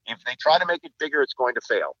that. If they try to make it bigger, it's going to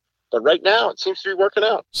fail. But right now, it seems to be working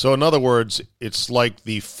out. So in other words, it's like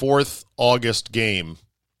the 4th August game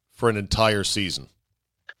for an entire season.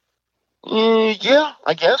 Yeah,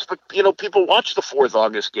 I guess. But, people watch the 4th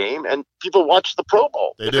August game, and people watch the Pro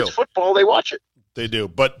Bowl. If it's football, they watch it. They do.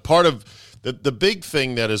 But part of the big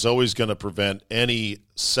thing that is always going to prevent any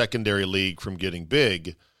secondary league from getting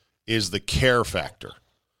big is the care factor.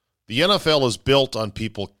 The NFL is built on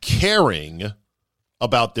people caring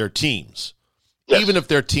about their teams. Yes. Even if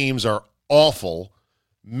their teams are awful,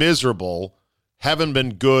 miserable, haven't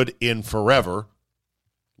been good in forever.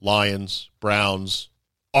 Lions, Browns,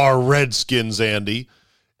 our Redskins, Andy.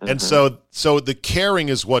 Mm-hmm. And so the caring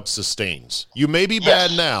is what sustains. You may be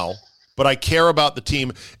bad now, but I care about the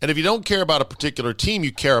team. And if you don't care about a particular team,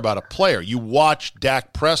 you care about a player. You watch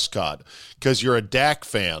Dak Prescott because you're a Dak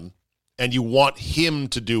fan, and you want him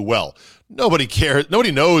to do well. Nobody cares.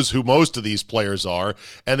 Nobody knows who most of these players are,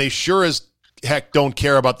 and they sure as heck don't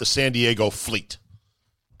care about the San Diego Fleet.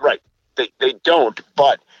 Right. They don't,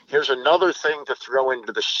 but here's another thing to throw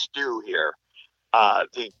into the stew here.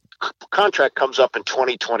 The contract comes up in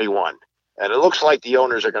 2021, and it looks like the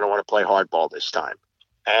owners are going to want to play hardball this time.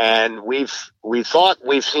 And we thought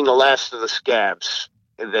we've seen the last of the Scabs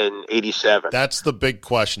in '87. That's the big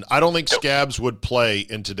question. I don't think Scabs would play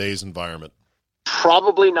in today's environment.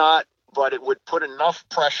 Probably not, but it would put enough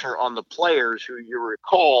pressure on the players who, you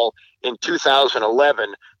recall, in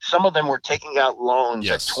 2011, some of them were taking out loans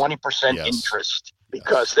at 20% interest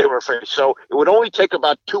because they were afraid. So it would only take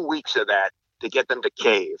about 2 weeks of that to get them to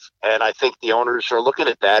cave. And I think the owners are looking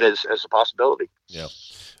at that as a possibility. Yeah.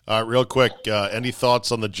 All right, real quick, any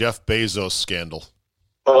thoughts on the Jeff Bezos scandal?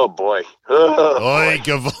 Oh, boy. Oy,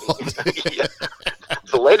 Yeah.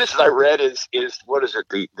 The latest I read is what is it?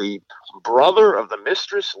 The brother of the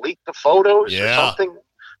mistress leaked the photos or something?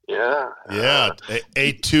 Yeah. Yeah.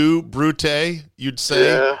 A tu Brute, you'd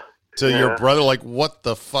say to your brother, like, what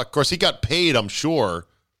the fuck? Of course, he got paid, I'm sure,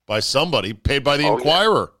 by somebody, paid by the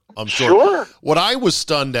Inquirer, I'm sure. What I was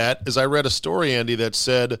stunned at is I read a story, Andy, that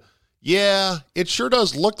said, yeah, it sure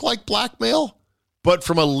does look like blackmail, but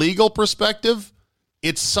from a legal perspective,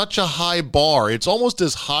 it's such a high bar. It's almost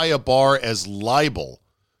as high a bar as libel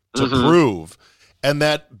to prove. And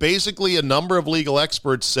that basically a number of legal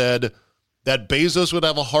experts said that Bezos would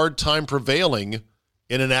have a hard time prevailing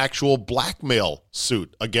in an actual blackmail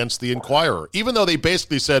suit against the Inquirer, even though they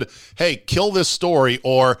basically said, hey, kill this story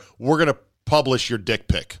or we're going to publish your dick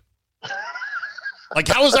pic. Like,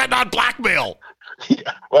 how is that not blackmail?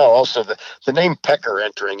 Yeah. Well, also the name Pecker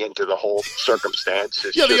entering into the whole circumstance.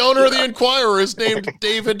 Is the owner of the Inquirer is named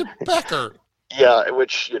David Pecker. Yeah,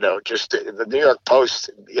 which, just the New York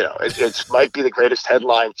Post, it might be the greatest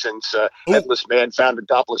headline since Headless Man found a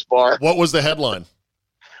topless bar. What was the headline?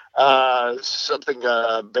 Something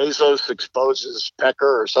Bezos exposes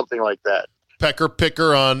Pecker or something like that. Pecker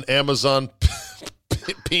picker on Amazon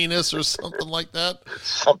penis or something like that.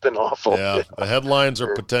 Something awful. Yeah, the headlines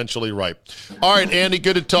are potentially ripe. All right, Andy,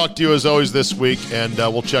 good to talk to you as always this week, and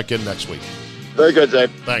we'll check in next week. Very good, Dave.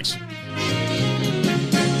 Thanks.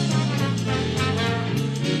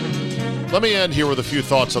 Let me end here with a few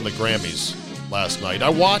thoughts on the Grammys last night. I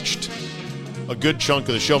watched a good chunk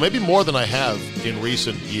of the show, maybe more than I have in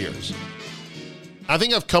recent years. I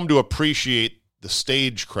think I've come to appreciate the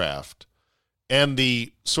stagecraft and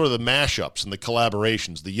the sort of the mashups and the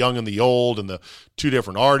collaborations, the young and the old, and the two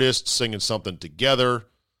different artists singing something together.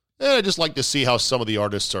 And I just like to see how some of the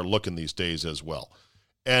artists are looking these days as well.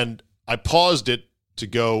 And I paused it to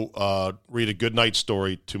go read a goodnight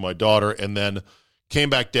story to my daughter, and then came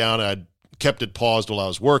back down. I kept it paused while I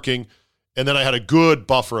was working, and then I had a good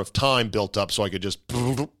buffer of time built up so I could just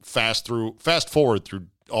fast forward through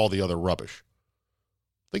all the other rubbish.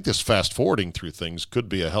 I think this fast forwarding through things could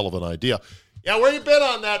be a hell of an idea. Yeah, where you been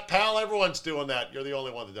on that, pal? Everyone's doing that. You're the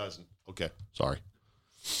only one that doesn't. Okay, sorry.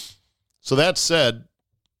 So that said,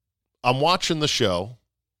 I'm watching the show.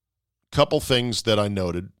 Couple things that I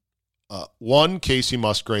noted. One, Casey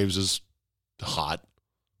Musgraves is hot.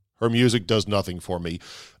 Her music does nothing for me.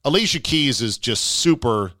 Alicia Keys is just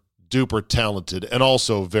super duper talented and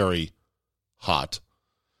also very hot.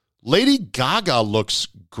 Lady Gaga looks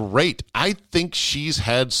great. I think she's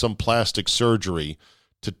had some plastic surgery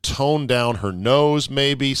to tone down her nose,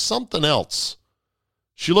 maybe something else.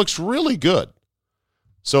 She looks really good.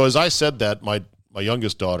 So as I said that, my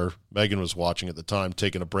youngest daughter, Megan, was watching at the time,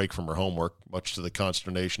 taking a break from her homework, much to the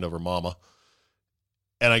consternation of her mama.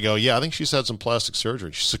 And I go, yeah, I think she's had some plastic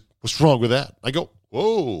surgery. She's like, what's wrong with that? I go,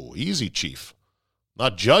 whoa, easy, Chief.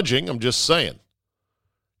 Not judging, I'm just saying.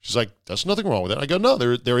 She's like, there's nothing wrong with it. I go, no,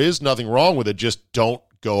 there is nothing wrong with it. Just don't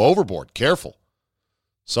go overboard. Careful.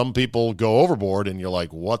 Some people go overboard, and you're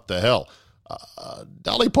like, what the hell?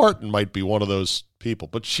 Dolly Parton might be one of those people,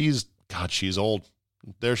 but she's old.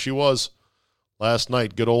 There she was last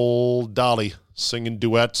night. Good old Dolly singing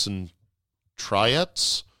duets and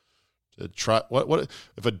triettes. What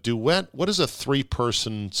if a duet? What is a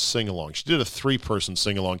three-person sing-along? She did a three-person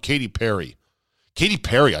sing-along. Katy Perry,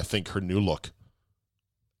 I think her new look.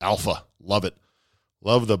 Alpha, love it.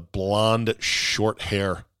 Love the blonde short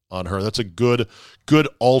hair on her. That's a good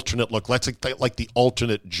alternate look. That's like the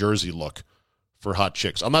alternate Jersey look for hot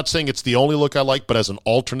chicks. I'm not saying it's the only look I like, but as an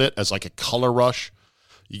alternate, as like a color rush,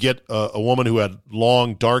 you get a woman who had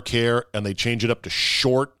long dark hair and they change it up to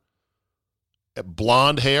short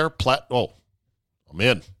blonde hair. I'm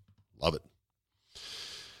in. Love it.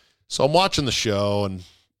 So I'm watching the show, and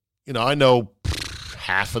I know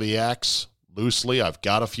half of the acts, loosely. I've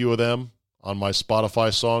got a few of them on my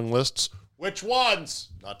Spotify song lists. Which ones?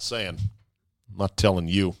 Not saying. I'm not telling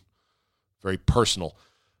you. Very personal.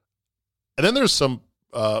 And then there's some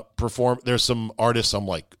there's some artists I'm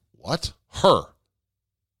like, what? Her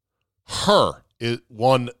is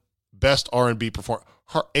one best R&B performer.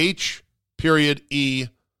 Her H.E.R.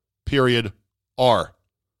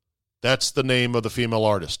 That's the name of the female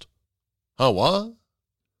artist. Huh, what?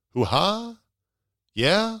 Hoo-ha?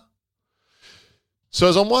 Yeah? So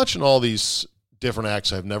as I'm watching all these different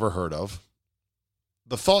acts I've never heard of,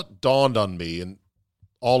 the thought dawned on me, and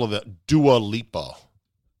all of that, Dua Lipa.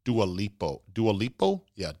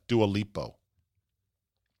 Yeah, Dua Lipa.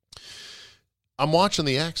 I'm watching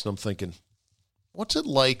the acts and I'm thinking, what's it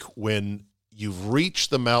like when you've reached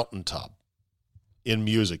the mountaintop in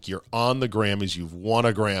music? You're on the Grammys, you've won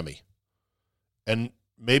a Grammy, and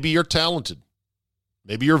maybe you're talented.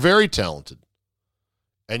 Maybe you're very talented.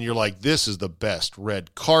 And you're like, this is the best.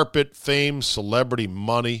 Red carpet, fame, celebrity,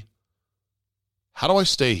 money. How do I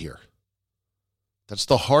stay here? That's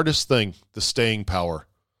the hardest thing, the staying power,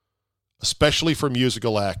 especially for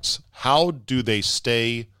musical acts. How do they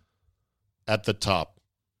stay at the top?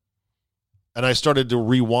 And I started to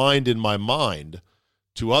rewind in my mind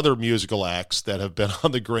to other musical acts that have been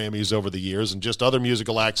on the Grammys over the years and just other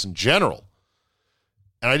musical acts in general.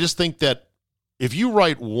 And I just think that if you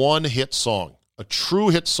write one hit song, a true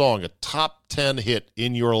hit song, a top 10 hit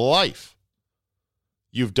in your life,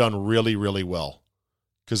 you've done really, really well,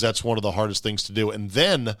 because that's one of the hardest things to do. And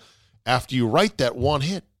then after you write that one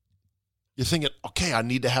hit, you're thinking, okay, I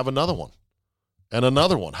need to have another one and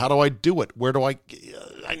another one. How do I do it? Where do I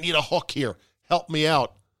need a hook here. Help me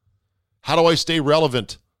out. How do I stay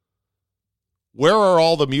relevant? Where are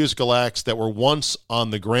all the musical acts that were once on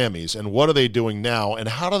the Grammys, and what are they doing now, and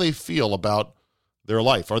how do they feel about their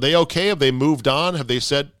life? Are they okay? Have they moved on? Have they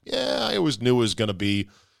said, yeah, I always knew it was going to be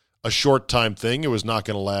a short-time thing. It was not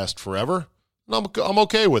going to last forever. And I'm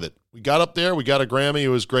okay with it. We got up there. We got a Grammy. It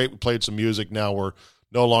was great. We played some music. Now we're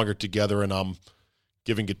no longer together, and I'm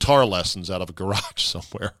giving guitar lessons out of a garage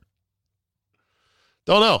somewhere.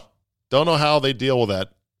 Don't know how they deal with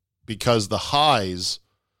that, because the highs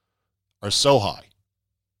are so high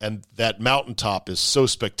and that mountaintop is so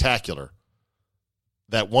spectacular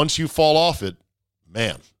that once you fall off it,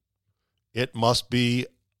 man, it must be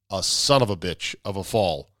a son of a bitch of a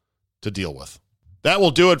fall to deal with. That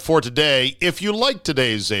will do it for today. If you like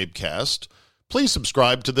today's Zabecast, please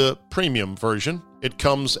subscribe to the premium version. It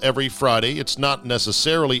comes every Friday. It's not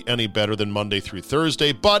necessarily any better than Monday through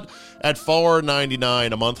Thursday, but at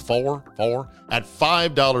 $4.99 a month, at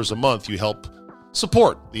 $5 a month, you help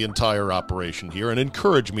support the entire operation here and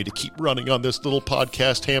encourage me to keep running on this little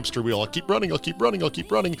podcast hamster wheel. I'll keep running.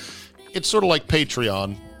 It's sort of like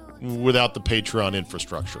Patreon without the Patreon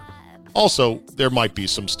infrastructure. Also, there might be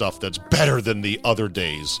some stuff that's better than the other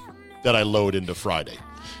days that I load into Friday.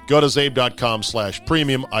 Go to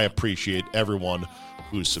zabe.com/premium. I appreciate everyone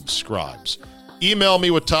who subscribes. Email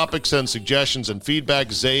me with topics and suggestions and feedback,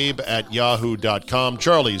 zabe@yahoo.com.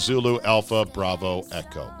 Charlie, Zulu, Alpha, Bravo,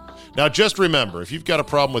 Echo. Now, just remember, if you've got a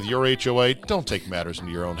problem with your HOA, don't take matters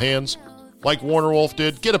into your own hands. Like Warner Wolf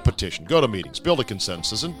did, get a petition, go to meetings, build a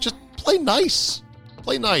consensus, and just play nice.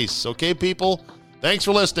 Play nice, okay, people? Thanks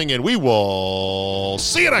for listening, and we will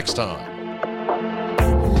see you next time.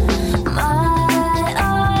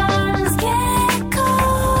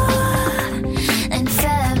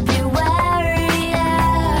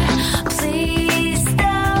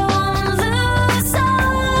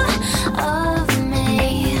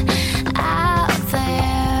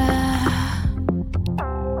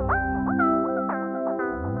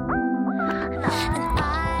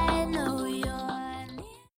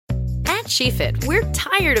 SheFit, we're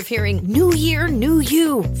tired of hearing new year, new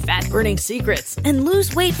you, fat-burning secrets, and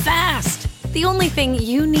lose weight fast. The only thing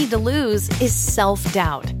you need to lose is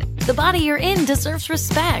self-doubt. The body you're in deserves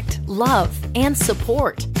respect, love, and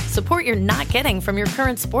support. Support you're not getting from your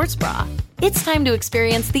current sports bra. It's time to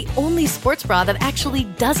experience the only sports bra that actually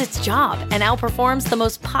does its job and outperforms the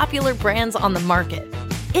most popular brands on the market.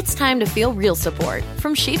 It's time to feel real support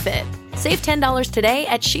from SheFit. Save $10 today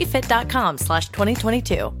at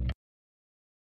shefit.com/2022.